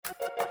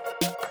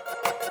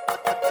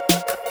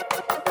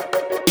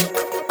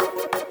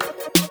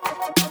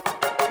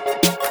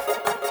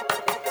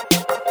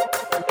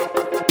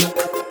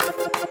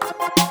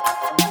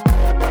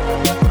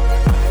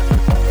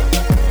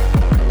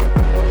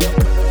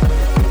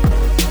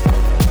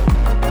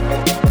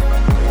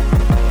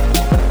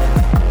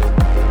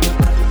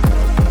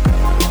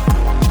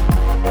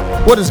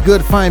What is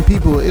good, fine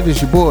people? It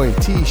is your boy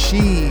T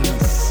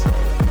Sheez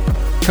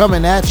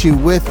coming at you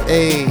with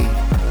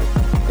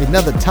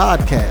another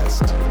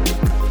Toddcast.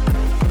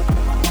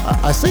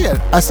 I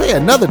say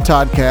another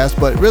Toddcast,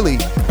 but really,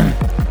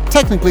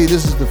 technically,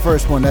 this is the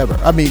first one ever.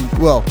 I mean,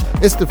 well,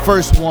 it's the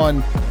first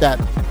one that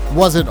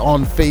wasn't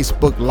on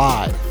Facebook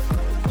Live,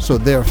 so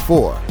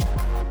therefore,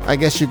 I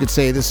guess you could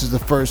say this is the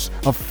first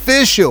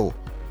official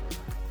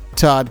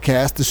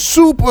Toddcast, the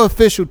super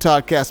official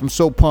Toddcast. I'm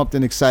so pumped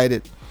and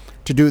excited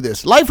to do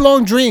this.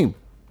 Lifelong dream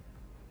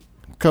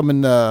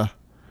coming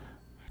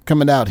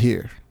out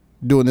here,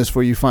 doing this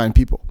for you fine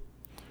people.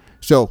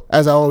 So,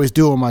 as I always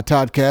do on my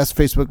Toddcast,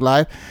 Facebook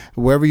Live,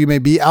 wherever you may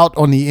be out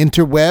on the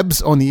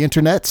interwebs, on the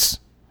internets,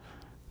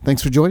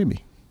 thanks for joining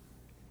me.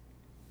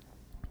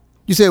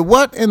 You say,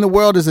 what in the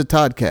world is a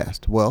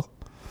Toddcast? Well,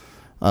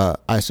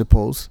 I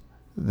suppose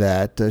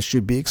that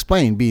should be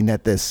explained, being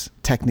that this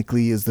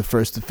technically is the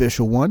first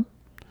official one.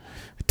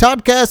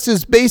 Toddcast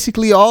is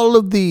basically all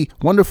of the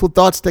wonderful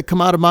thoughts that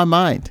come out of my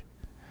mind.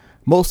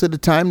 Most of the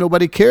time,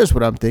 nobody cares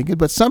what I'm thinking,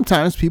 but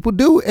sometimes people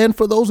do. And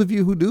for those of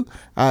you who do,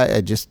 I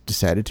just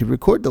decided to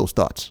record those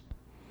thoughts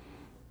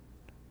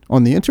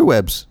on the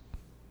interwebs.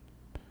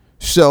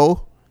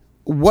 So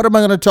what am I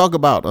going to talk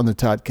about on the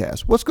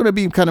Toddcast? What's going to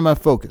be kind of my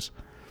focus?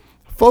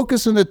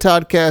 Focus in the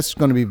Toddcast is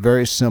going to be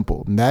very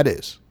simple, and that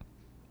is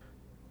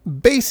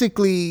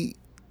basically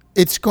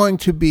it's going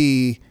to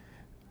be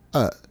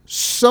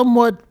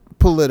somewhat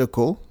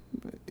political.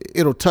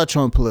 It'll touch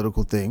on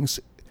political things,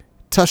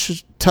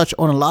 touch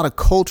on a lot of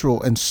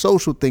cultural and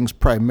social things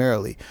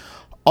primarily,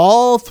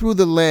 all through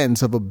the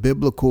lens of a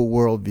biblical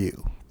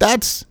worldview.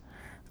 That's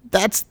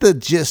the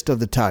gist of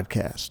the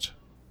Toddcast.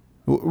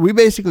 We're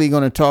basically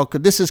going to talk.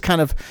 This is kind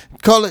of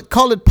call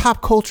it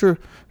pop culture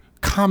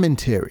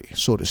commentary,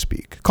 so to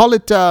speak. Call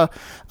it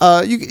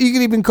you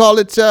can even call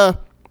it I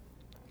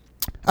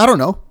don't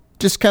know,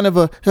 just kind of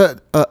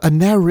a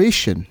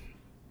narration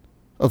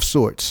of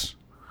sorts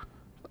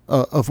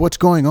of what's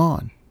going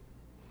on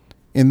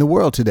in the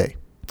world today.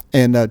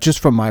 And just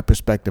from my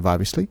perspective,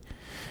 obviously.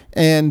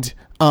 And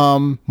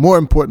more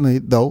importantly,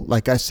 though,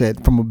 like I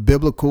said, from a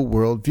biblical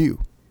worldview.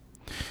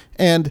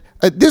 And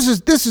this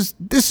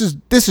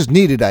is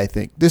needed, I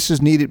think. This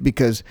is needed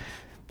because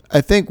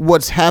I think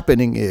what's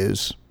happening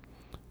is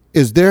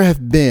there has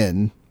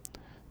been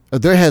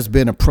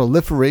a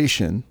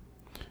proliferation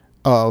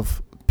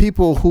of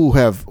people who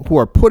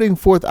are putting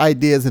forth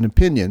ideas and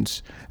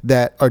opinions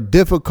that are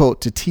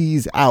difficult to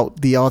tease out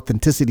the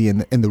authenticity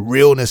and the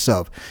realness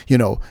of, in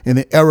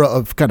the era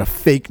of kind of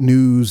fake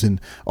news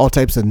and all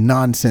types of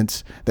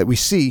nonsense that we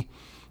see.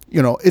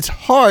 It's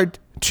hard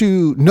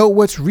to know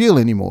what's real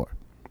anymore.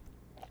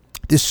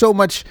 There's so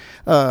much,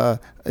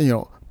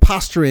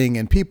 posturing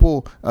and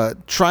people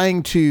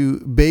trying to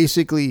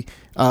basically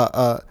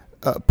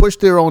push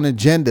their own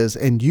agendas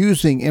and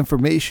using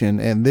information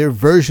and their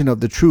version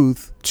of the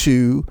truth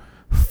to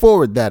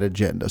forward that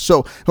agenda.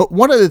 So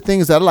one of the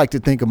things that I like to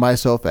think of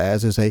myself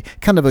as is a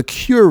kind of a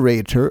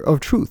curator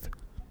of truth.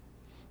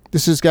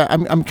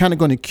 I'm kind of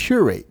going to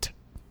curate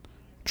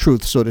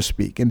truth, so to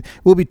speak. And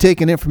we'll be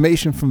taking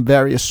information from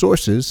various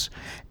sources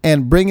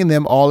and bringing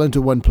them all into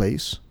one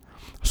place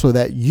so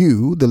that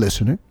you, the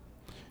listener,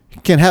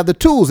 can have the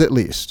tools at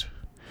least.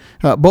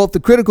 Both the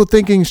critical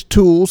thinking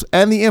tools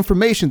and the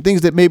information,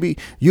 things that maybe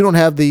you don't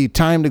have the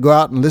time to go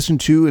out and listen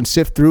to and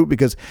sift through,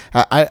 because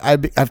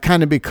I've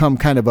kind of become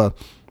kind of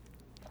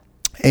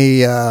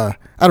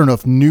I don't know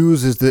if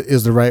news is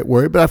the right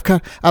word,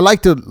 but I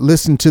like to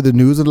listen to the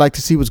news. I'd like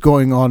to see what's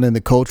going on in the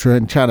culture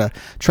and try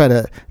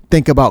to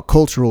think about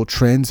cultural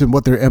trends and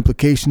what their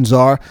implications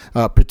are,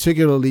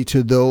 particularly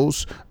to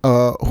those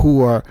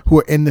who are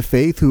in the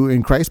faith, who are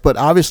in Christ. But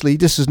obviously,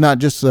 this is not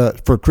just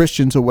for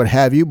Christians or what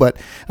have you, but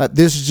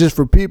this is just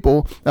for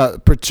people,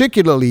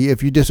 particularly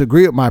if you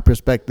disagree with my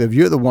perspective.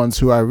 You're the ones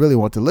who I really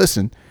want to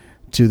listen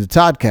to the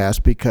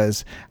Toddcast,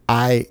 because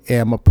I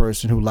am a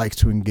person who likes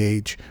to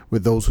engage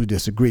with those who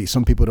disagree.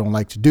 Some people don't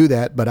like to do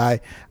that, but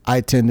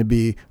I tend to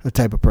be the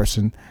type of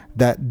person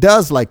that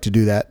does like to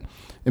do that.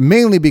 And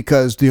mainly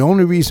because the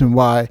only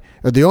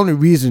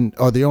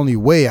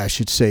way I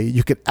should say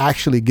you could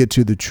actually get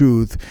to the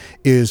truth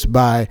is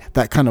by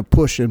that kind of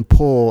push and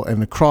pull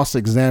and the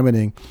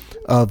cross-examining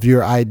of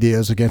your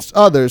ideas against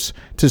others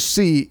to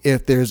see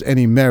if there's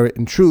any merit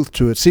and truth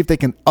to it. See if they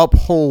can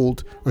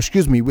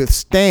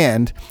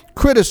withstand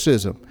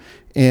criticism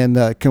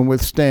and can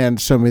withstand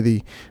some of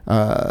the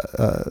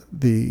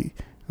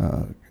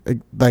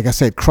like I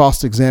said,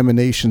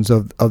 cross-examinations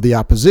of the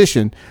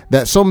opposition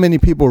that so many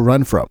people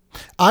run from.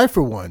 I,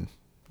 for one,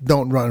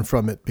 don't run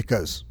from it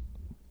because,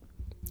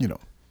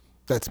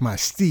 that's my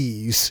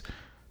steez,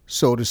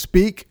 so to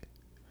speak.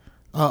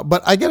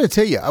 But I got to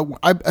tell you,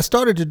 I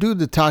started to do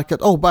the Toddcast.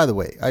 Oh, by the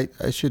way,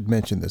 I should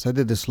mention this. I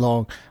did this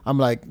long. I'm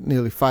like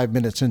nearly 5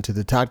 minutes into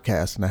the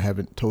Toddcast, and I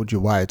haven't told you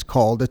why it's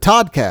called the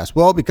Toddcast.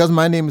 Well, because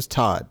my name is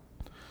Todd.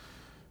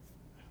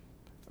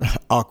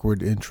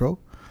 Awkward intro.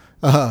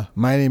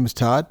 My name is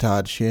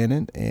Todd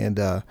Shannon, and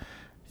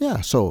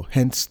Yeah, so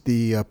hence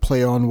the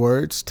play on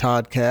words,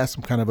 Toddcast.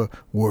 I'm kind of a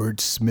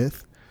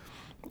wordsmith.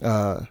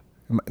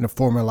 In a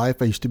former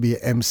life, I used to be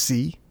an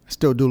MC. I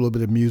still do a little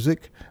bit of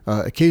music.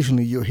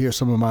 Occasionally, you'll hear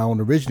some of my own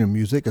original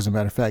music. As a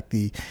matter of fact,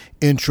 the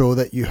intro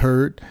that you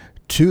heard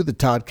to the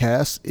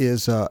Toddcast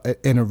is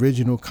an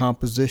original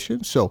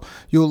composition. So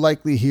you'll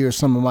likely hear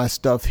some of my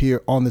stuff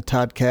here on the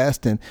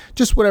Toddcast and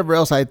just whatever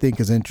else I think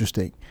is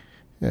interesting.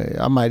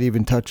 I might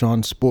even touch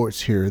on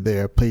sports here or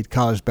there. I played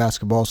college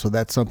basketball, so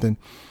that's something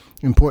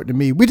important to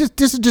me.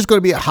 This is just going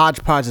to be a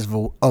hodgepodge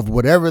of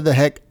whatever the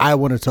heck I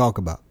want to talk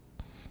about.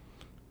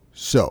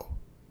 So,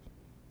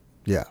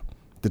 yeah,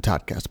 the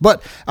Toddcast.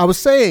 But I was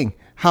saying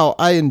how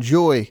I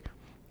enjoy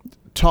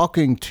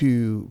talking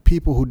to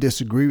people who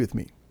disagree with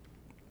me.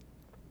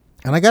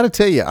 And I got to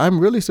tell you, I'm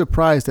really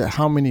surprised at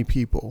how many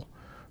people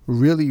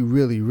really,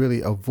 really, really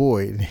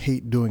avoid and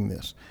hate doing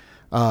this.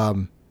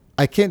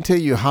 I can't tell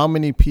you how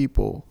many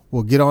people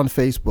will get on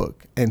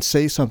Facebook and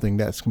say something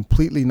that's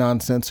completely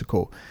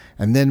nonsensical.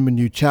 And then when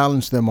you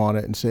challenge them on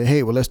it and say,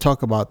 hey, well, let's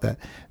talk about that.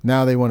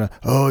 Now they want to,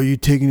 oh, you're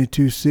taking it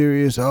too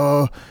serious.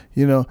 Oh,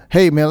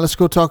 hey, man, let's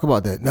go talk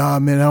about that. Nah,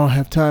 man, I don't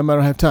have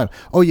time.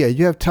 Oh, yeah,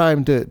 you have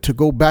time to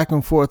go back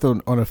and forth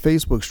on a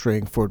Facebook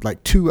string for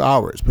like 2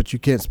 hours, but you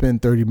can't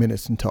spend 30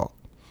 minutes and talk.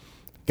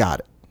 Got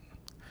it.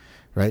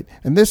 Right.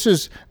 And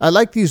I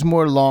like these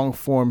more long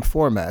form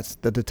formats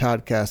that the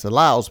Toddcast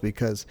allows,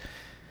 because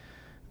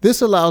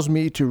this allows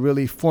me to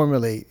really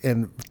formulate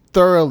and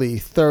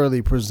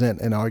thoroughly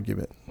present an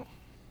argument,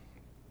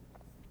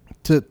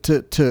 to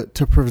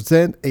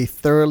present a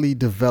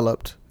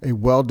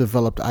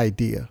well-developed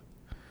idea.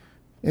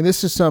 And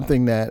this is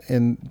something that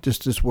in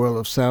just this world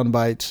of sound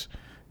bites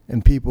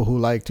and people who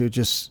like to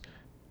just,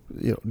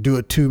 do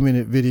a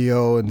 2-minute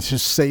video and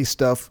just say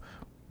stuff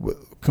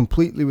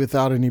completely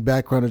without any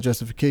background or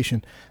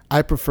justification,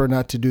 I prefer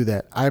not to do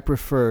that. I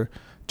prefer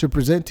to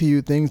present to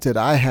you things that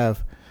I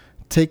have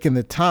taken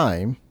the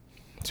time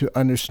to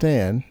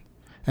understand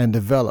and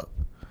develop.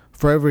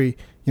 For every,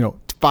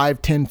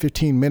 5, 10,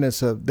 15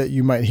 minutes that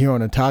you might hear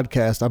on a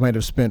Toddcast, I might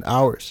have spent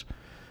hours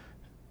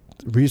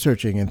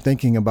researching and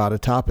thinking about a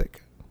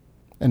topic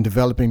and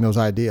developing those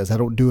ideas. I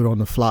don't do it on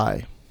the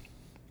fly.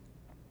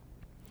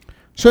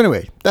 So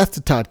anyway, that's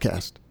the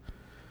Toddcast.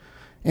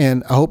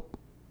 And I hope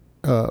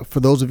for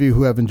those of you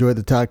who have enjoyed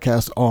the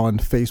Toddcast on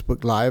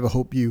Facebook Live, I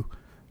hope you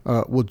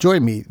will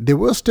join me. There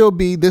will still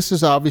be, this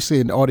is obviously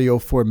an audio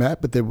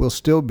format, but there will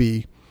still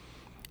be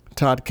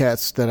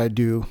Toddcasts that I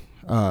do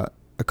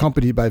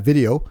accompanied by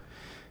video.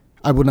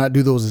 I will not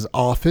do those as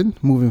often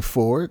moving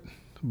forward,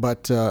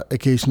 but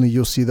occasionally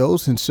you'll see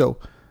those. And so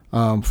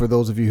for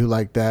those of you who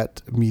like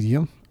that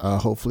medium,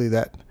 hopefully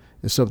that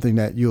is something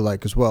that you'll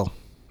like as well.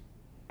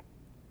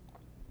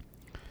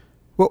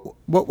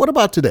 What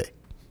about today?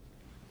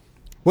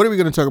 What are we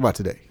going to talk about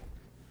today?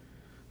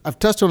 I've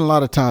touched on a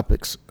lot of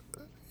topics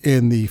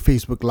in the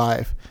Facebook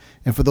Live.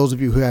 And for those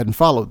of you who hadn't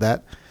followed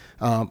that,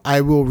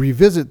 I will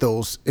revisit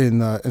those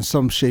in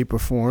some shape or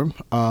form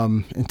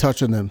and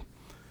touch on them.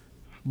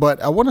 But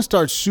I want to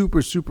start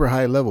super, super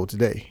high level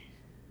today.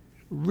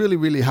 Really,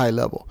 really high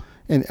level.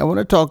 And I want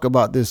to talk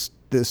about this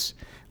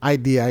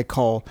idea I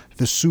call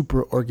the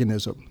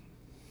superorganism.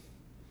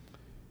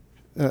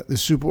 The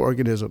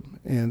superorganism.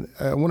 And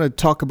I want to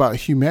talk about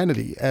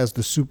humanity as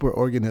the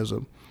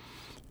superorganism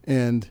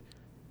and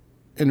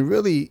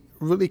really,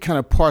 really kind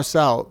of parse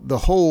out the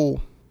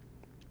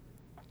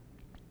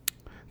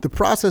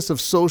process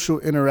of social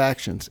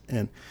interactions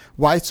and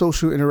why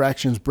social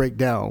interactions break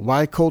down,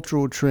 why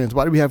cultural trends,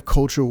 why do we have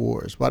culture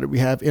wars, why do we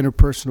have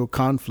interpersonal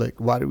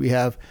conflict, why do we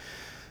have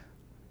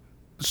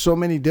so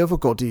many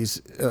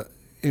difficulties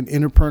in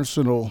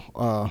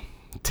interpersonal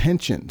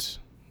tensions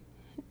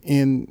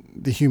in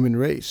the human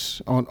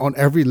race on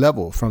every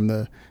level, from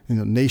the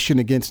nation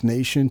against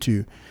nation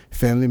to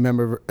family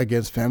member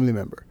against family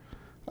member.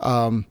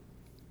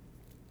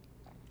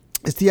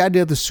 It's the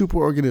idea of the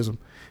superorganism,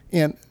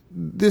 and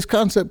this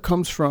concept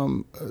comes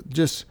from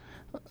just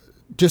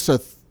a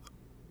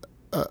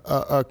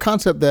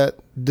concept that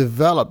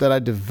I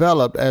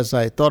developed as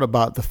I thought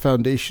about the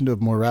foundation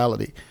of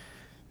morality.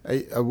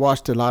 I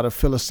watched a lot of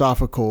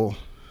philosophical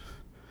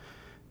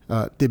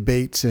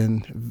debates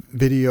and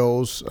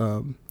videos,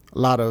 a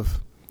lot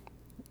of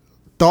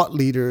thought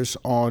leaders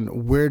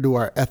on where do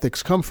our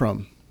ethics come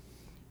from,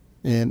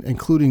 and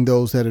including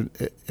those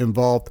that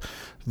involved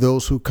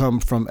those who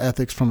come from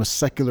ethics from a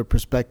secular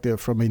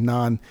perspective, from a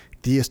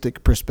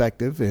non-theistic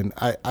perspective. And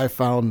I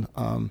found,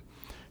 to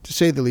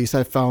say the least,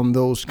 I found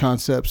those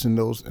concepts and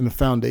the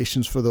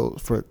foundations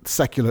for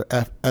secular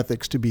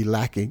ethics to be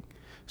lacking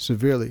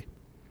severely.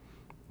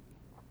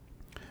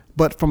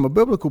 But from a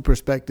biblical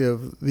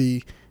perspective,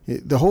 the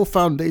whole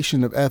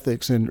foundation of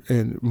ethics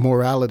and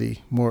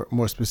morality,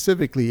 more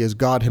specifically, is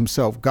God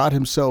Himself. God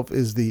Himself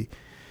is the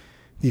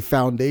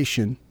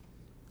foundation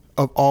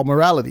of all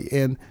morality.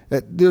 And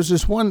there's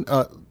this one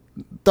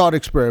thought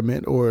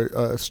experiment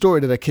or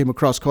story that I came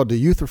across called the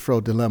Euthyphro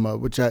dilemma,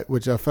 which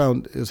I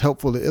found is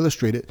helpful to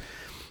illustrate it.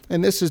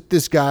 And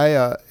this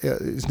guy,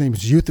 his name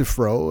is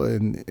Euthyphro,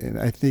 and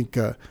I think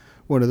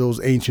one of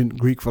those ancient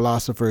Greek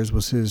philosophers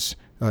was his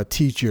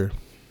teacher.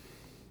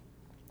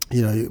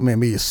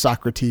 Maybe it's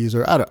Socrates,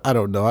 or I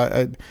don't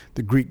know.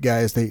 The Greek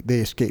guys, they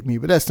escape me,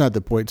 but that's not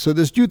the point. So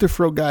this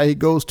Euthyphro guy, he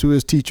goes to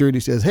his teacher and he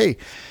says, hey,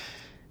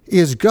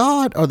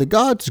 are the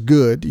gods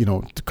good?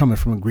 Coming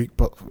from a Greek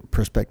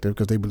perspective,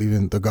 because they believe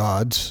in the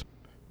gods.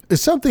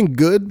 Is something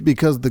good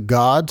because the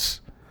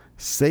gods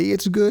say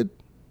it's good?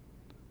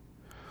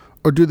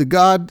 Or do the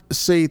gods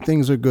say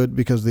things are good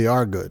because they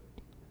are good?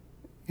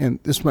 And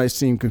this might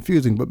seem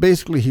confusing, but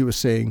basically he was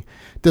saying,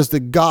 does the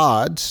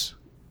gods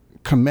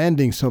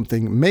commanding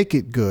something make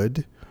it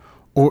good,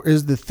 or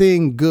is the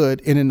thing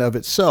good in and of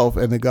itself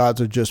and the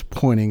gods are just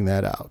pointing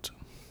that out?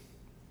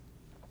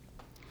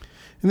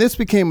 And this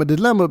became a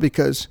dilemma,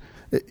 because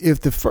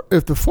if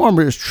the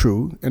former is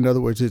true, in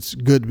other words, it's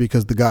good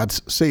because the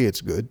gods say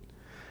it's good,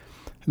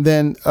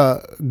 then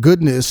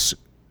goodness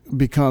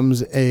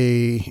becomes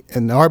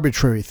an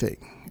arbitrary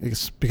thing.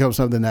 It becomes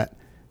something that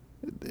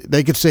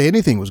they could say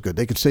anything was good.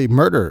 They could say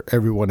murder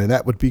everyone and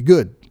that would be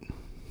good,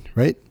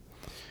 right?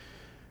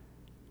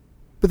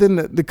 But then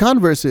the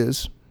converse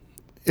is,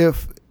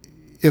 if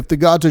the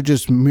gods are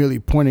just merely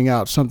pointing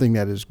out something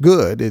that is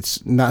good,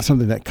 it's not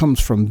something that comes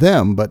from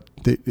them, but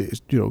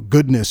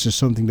goodness is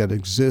something that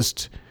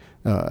exists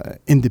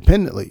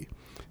independently,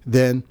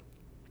 then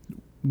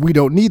we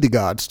don't need the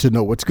gods to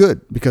know what's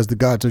good, because the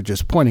gods are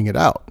just pointing it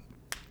out.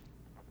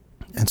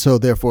 And so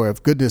therefore,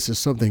 if goodness is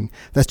something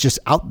that's just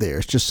out there,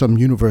 it's just some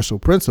universal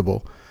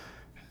principle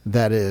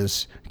that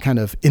is kind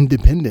of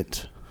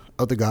independent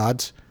of the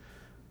gods,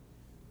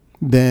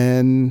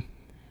 then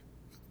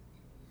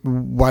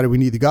why do we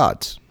need the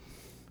gods?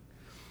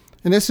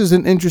 And this is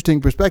an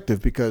interesting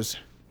perspective, because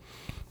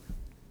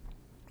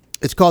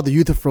it's called the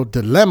Euthyphro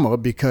dilemma,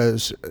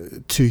 because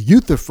to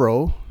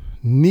Euthyphro,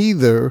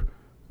 neither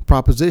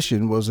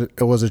proposition was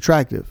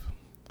attractive.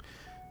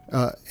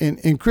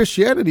 In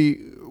Christianity,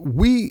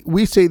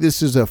 we say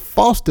this is a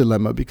false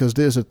dilemma, because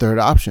there's a third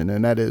option,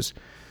 and that is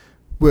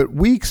what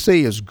we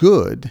say is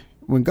good.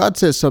 When God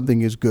says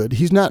something is good,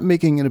 he's not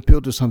making an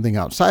appeal to something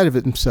outside of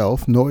it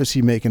himself, nor is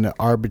he making an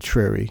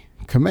arbitrary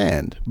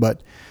command.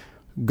 But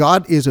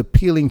God is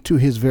appealing to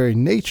his very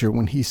nature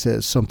when he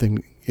says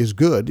something is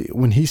good.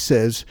 When he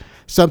says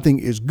something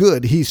is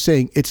good, he's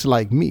saying it's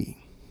like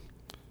me.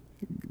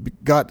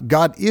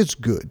 God is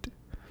good.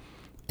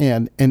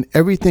 And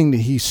everything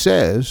that he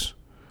says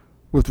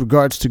with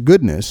regards to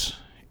goodness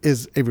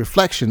is a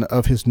reflection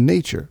of his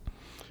nature.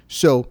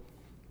 So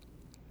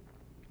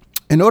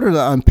in order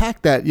to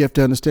unpack that, you have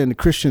to understand the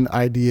Christian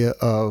idea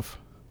of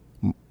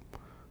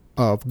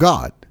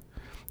God.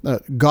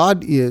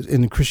 God is,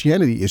 in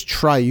Christianity, is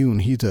triune.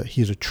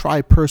 He's a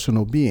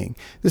tri-personal being.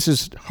 This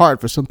is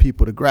hard for some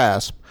people to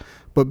grasp,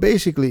 but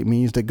basically it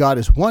means that God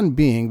is one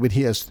being, but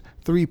he has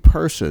three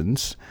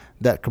persons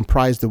that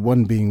comprise the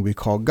one being we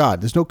call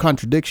God. There's no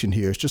contradiction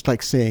here. It's just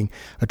like saying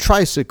a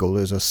tricycle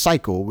is a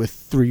cycle with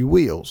three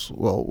wheels.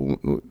 Well,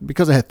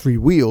 because it had three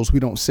wheels, we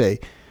don't say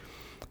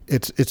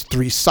it's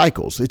three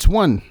cycles. It's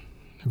one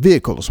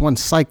vehicle. It's one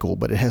cycle,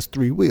 but it has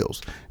three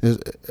wheels,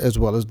 as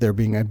well as there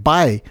being a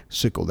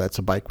bicycle. That's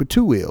a bike with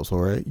two wheels,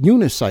 or a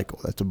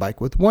unicycle. That's a bike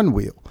with one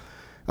wheel.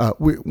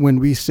 When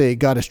we say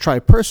God is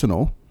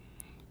tripersonal,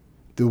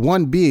 the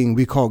one being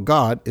we call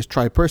God is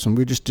tripersonal.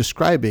 We're just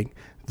describing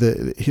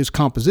his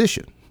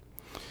composition,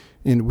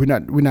 and we're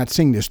not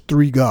saying there's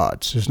three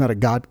gods. There's not a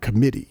God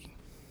committee.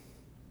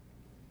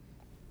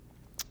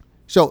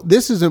 So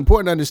this is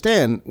important to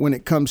understand when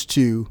it comes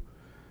to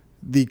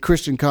the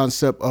Christian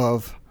concept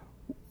of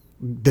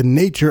the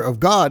nature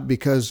of God,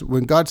 because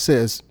when God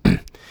says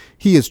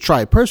he is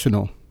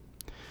tripersonal,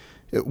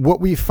 what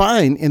we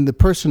find in the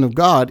person of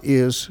God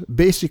is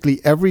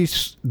basically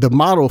the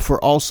model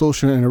for all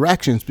social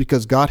interactions,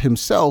 because God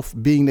himself,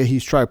 being that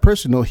he's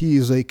tripersonal, he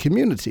is a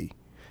community.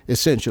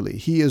 Essentially,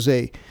 he is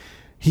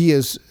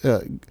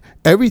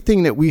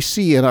everything that we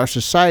see in our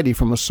society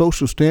from a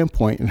social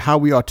standpoint and how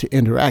we ought to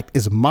interact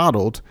is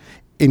modeled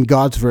in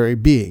God's very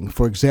being.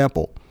 For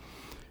example,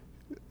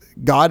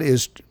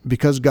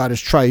 because God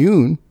is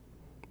triune,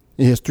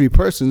 he has three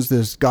persons.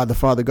 There's God the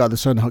Father, God the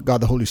Son,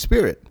 God the Holy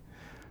Spirit.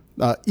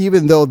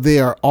 Even though they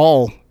are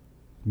all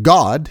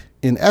God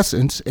in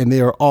essence and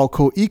they are all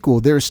co-equal,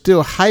 there is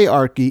still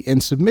hierarchy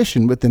and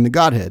submission within the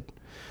Godhead.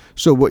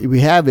 So what we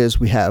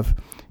have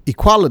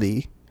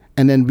equality,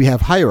 and then we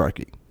have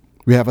hierarchy.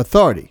 We have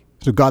authority.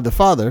 So God the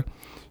Father,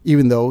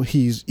 even though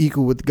he's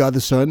equal with God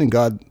the Son and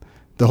God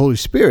the Holy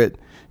Spirit,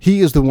 he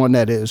is the one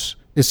that is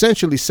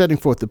essentially setting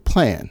forth the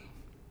plan.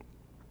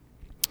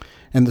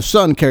 And the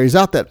Son carries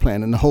out that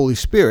plan, and the Holy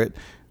Spirit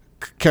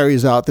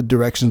carries out the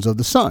directions of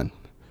the Son.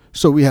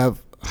 So we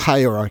have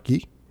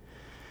hierarchy,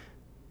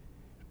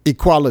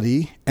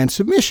 equality, and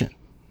submission.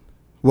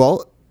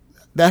 Well,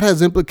 that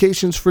has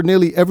implications for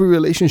nearly every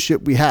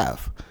relationship we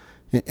have.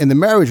 In the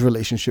marriage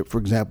relationship, for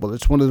example,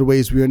 it's one of the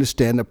ways we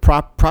understand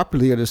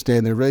properly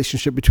understand the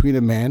relationship between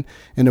a man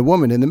and a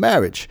woman in the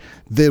marriage.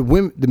 The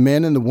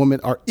man and the woman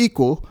are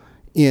equal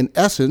in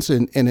essence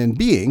and in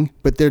being,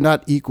 but they're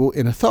not equal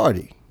in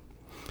authority.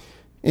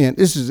 And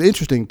this is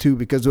interesting too,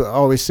 because I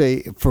always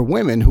say for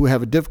women who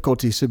have a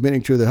difficulty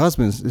submitting to their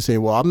husbands, they say,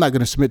 well, I'm not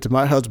going to submit to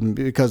my husband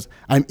because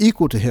I'm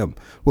equal to him.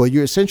 Well,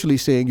 you're essentially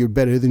saying you're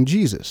better than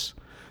Jesus.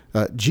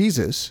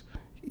 Jesus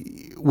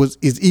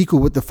is equal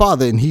with the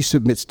Father, and he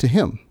submits to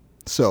him.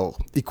 So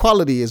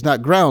equality is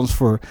not grounds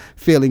for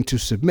failing to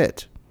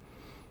submit.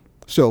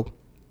 So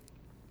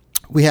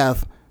we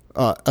have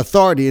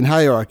authority and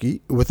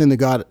hierarchy within the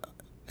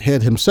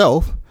Godhead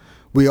himself.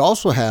 We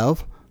also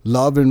have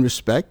love and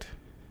respect.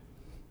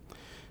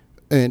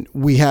 And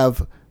we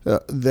have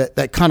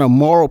that kind of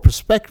moral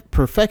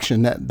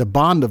perfection, that the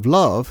bond of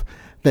love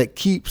that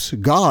keeps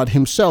God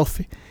himself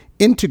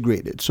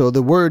integrated. So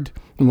the word,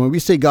 when we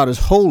say God is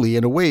holy,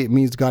 in a way, it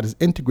means God is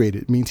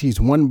integrated. It means he's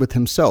one with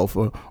himself,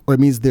 or it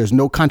means there's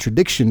no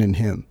contradiction in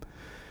him.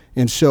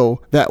 And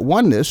so that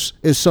oneness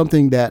is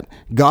something that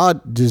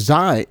God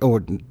designed,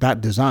 or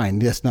not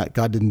designed. That's not,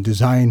 God didn't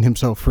design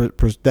himself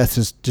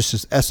that's just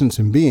his essence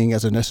and being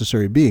as a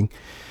necessary being.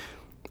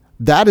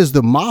 That is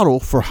the model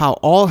for how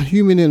all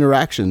human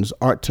interactions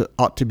ought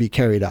to be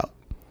carried out.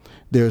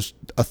 There's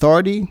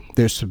authority,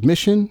 there's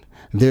submission,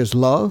 there's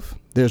love,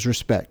 there's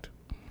respect.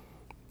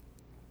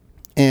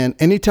 And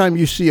anytime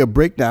you see a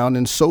breakdown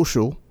in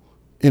social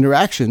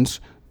interactions,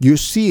 you're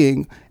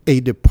seeing a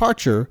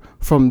departure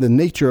from the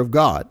nature of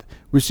God.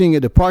 We're seeing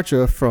a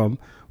departure from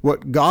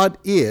what God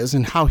is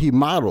and how he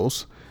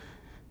models,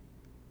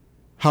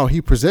 how he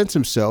presents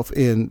himself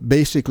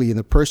basically in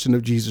the person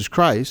of Jesus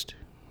Christ.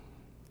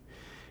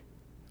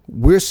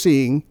 We're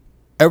seeing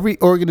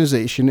every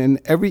organization and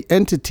every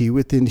entity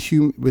within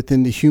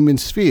the human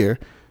sphere,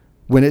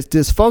 when it's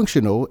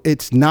dysfunctional,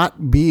 it's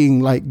not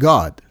being like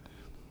God.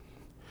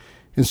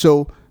 And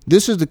so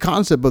this is the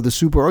concept of the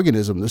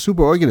superorganism. The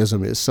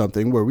superorganism is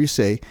something where we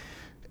say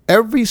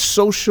every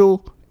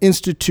social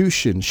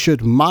institution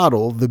should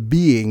model the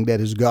being that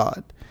is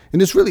God.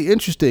 And it's really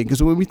interesting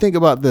because when we think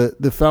about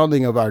the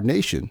founding of our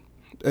nation,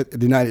 the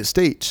United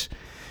States,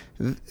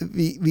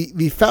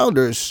 the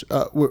founders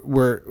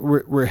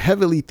were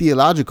heavily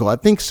theological. I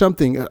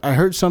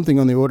heard something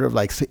on the order of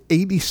like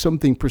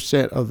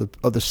 80-something%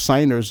 of the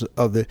signers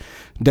of the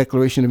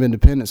Declaration of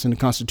Independence and the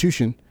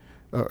Constitution,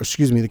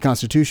 the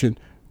Constitution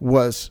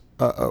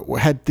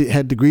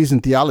had degrees in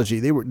theology.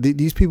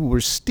 These people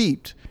were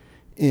steeped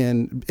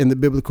in the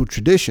biblical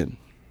tradition,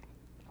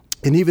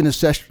 and even the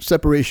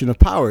separation of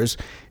powers,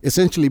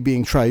 essentially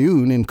being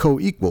triune and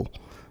co-equal,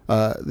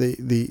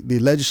 the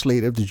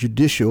legislative, the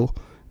judicial,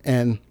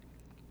 and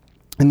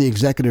the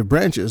executive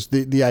branches.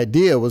 The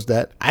idea was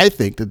that, I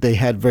think that they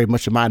had very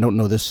much in mind, I don't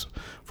know this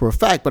for a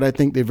fact, but I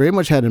think they very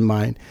much had in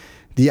mind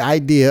the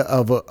idea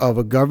of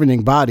a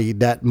governing body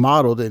that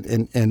modeled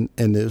and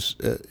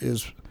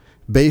is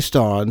based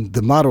on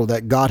the model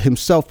that God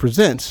himself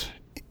presents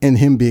in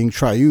him being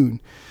triune.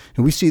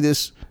 And we see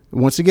this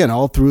once again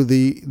all through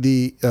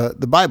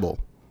the Bible,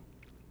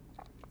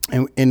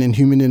 and in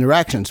human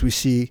interactions we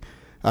see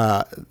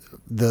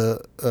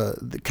the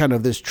kind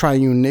of this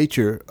triune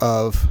nature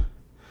of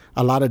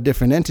a lot of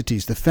different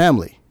entities. The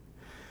family,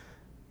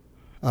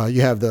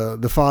 you have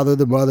the father,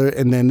 the mother,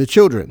 and then the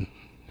children,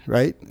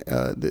 right?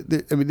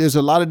 There's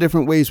a lot of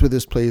different ways where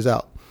this plays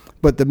out,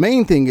 but the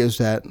main thing is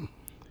that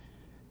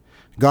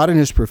God in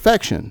his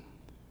perfection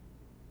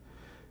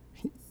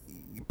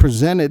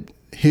presented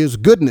his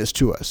goodness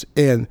to us,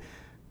 and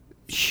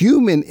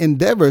human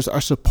endeavors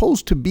are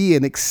supposed to be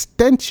an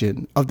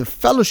extension of the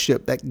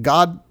fellowship that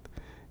God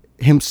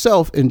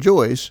himself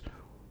enjoys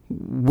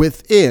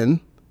within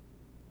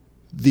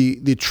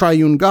the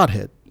triune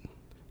Godhead.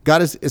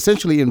 God is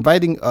essentially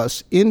inviting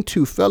us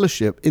into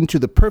fellowship, into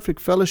the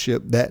perfect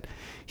fellowship that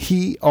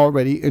he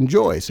already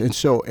enjoys. And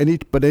so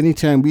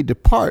anytime we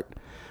depart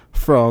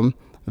from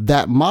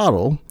that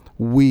model,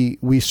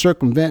 we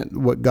circumvent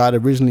what God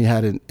originally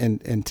had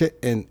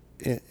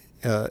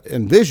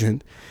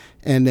envisioned,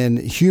 and then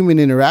human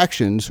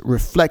interactions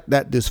reflect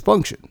that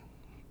dysfunction,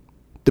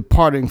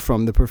 departing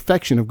from the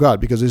perfection of God,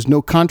 because there's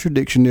no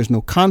contradiction, there's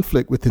no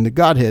conflict within the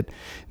Godhead.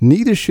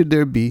 Neither should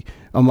there be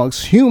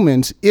amongst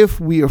humans if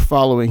we are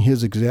following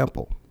his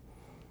example.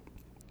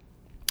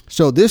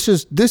 So this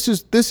is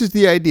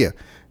the idea.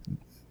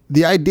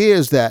 The idea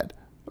is that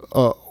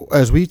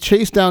as we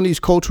chase down these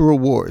cultural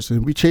wars,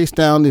 and we chase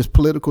down this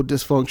political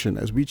dysfunction,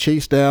 as we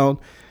chase down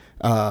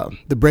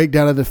the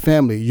breakdown of the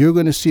family, you're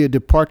going to see a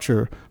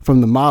departure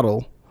from the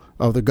model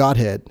of the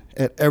Godhead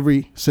at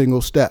every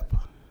single step.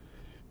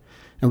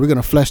 And we're going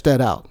to flesh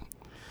that out.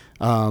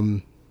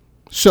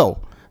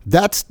 So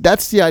that's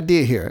the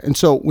idea here. And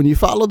so when you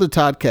follow the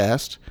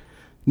Toddcast,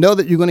 know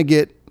that you're going to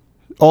get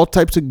all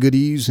types of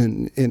goodies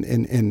and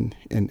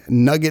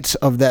nuggets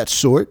of that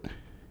sort.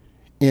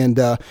 And,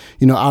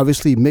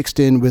 obviously mixed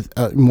in with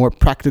more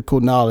practical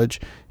knowledge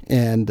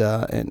and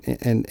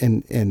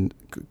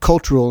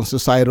cultural and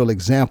societal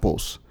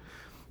examples.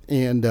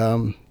 And,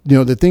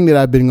 the thing that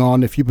I've been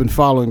on, if you've been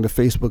following the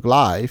Facebook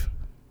Live,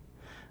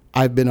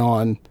 I've been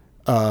on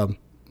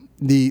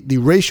the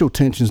racial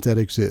tensions that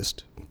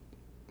exist.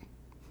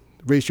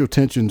 Racial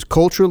tensions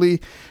culturally,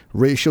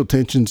 racial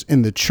tensions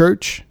in the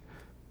church,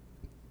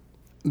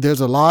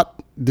 there's a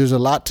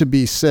lot to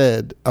be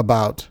said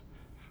about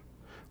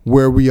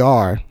where we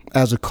are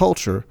as a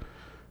culture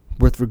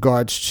with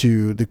regards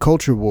to the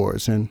culture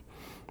wars and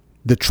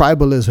the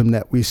tribalism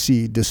that we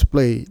see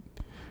displayed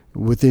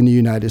within the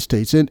United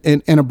States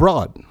and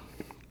abroad,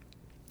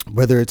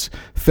 whether it's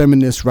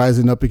feminists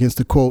rising up against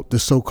the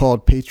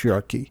so-called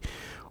patriarchy,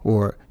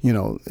 or,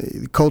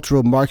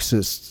 cultural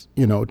Marxists,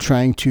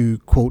 trying to,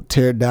 quote,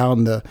 tear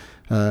down the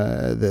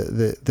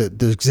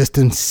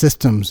existing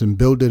systems and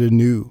build it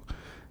anew.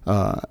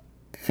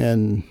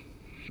 And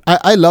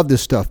I love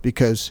this stuff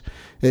because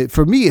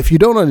for me, if you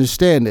don't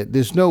understand it,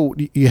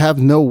 you have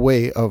no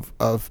way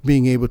of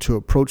being able to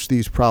approach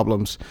these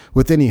problems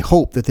with any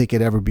hope that they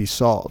could ever be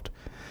solved.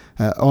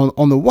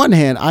 On the one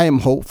hand, I am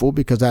hopeful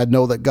because I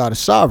know that God is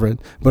sovereign.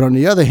 But on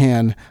the other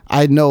hand,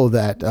 I know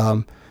that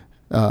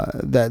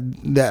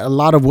that a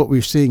lot of what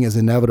we're seeing is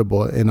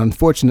inevitable. And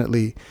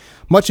unfortunately,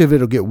 much of it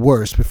will get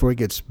worse before it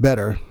gets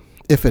better,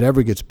 if it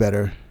ever gets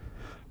better.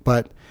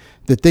 But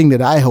the thing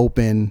that I hope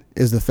in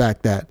is the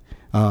fact that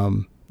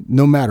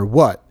no matter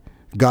what,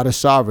 God is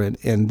sovereign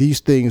and these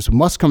things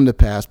must come to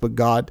pass, but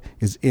God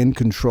is in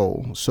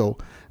control. So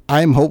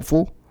I am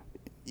hopeful,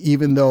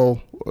 even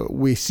though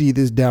we see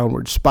this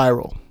downward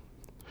spiral.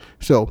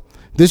 So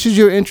this is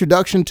your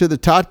introduction to the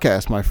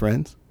Toddcast, my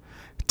friends.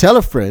 Tell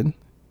a friend,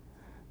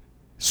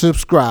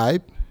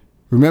 subscribe,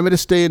 remember to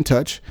stay in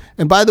touch.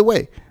 And by the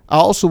way, I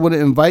also want to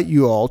invite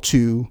you all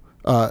to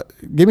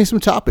give me some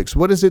topics.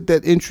 What is it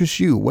that interests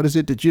you? What is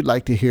it that you'd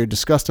like to hear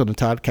discussed on the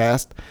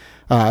Toddcast?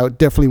 I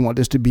definitely want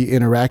this to be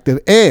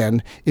interactive.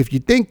 And if you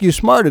think you're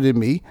smarter than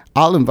me,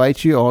 I'll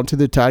invite you on to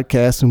the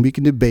Toddcast and we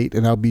can debate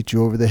and I'll beat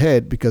you over the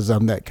head because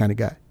I'm that kind of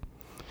guy.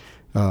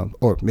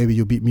 Or maybe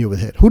you'll beat me over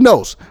the head. Who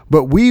knows?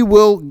 But we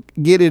will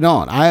get it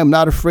on. I am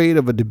not afraid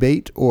of a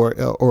debate or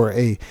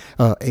a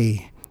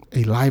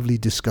lively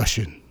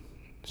discussion,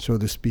 so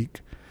to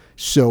speak.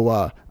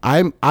 So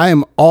I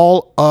am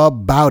all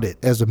about it.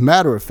 As a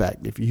matter of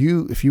fact, if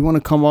you want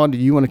to come on,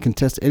 you want to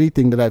contest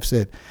anything that I've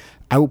said,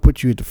 I will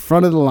put you at the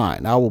front of the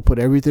line. I will put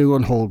everything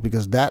on hold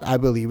because that, I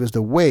believe, is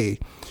the way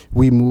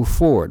we move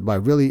forward, by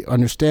really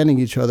understanding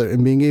each other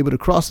and being able to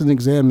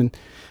cross-examine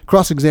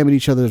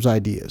each other's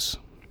ideas.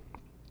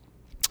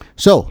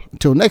 So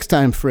until next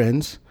time,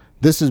 friends,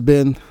 this has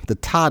been the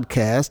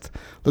Toddcast.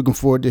 Looking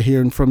forward to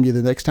hearing from you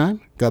the next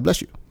time. God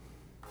bless you.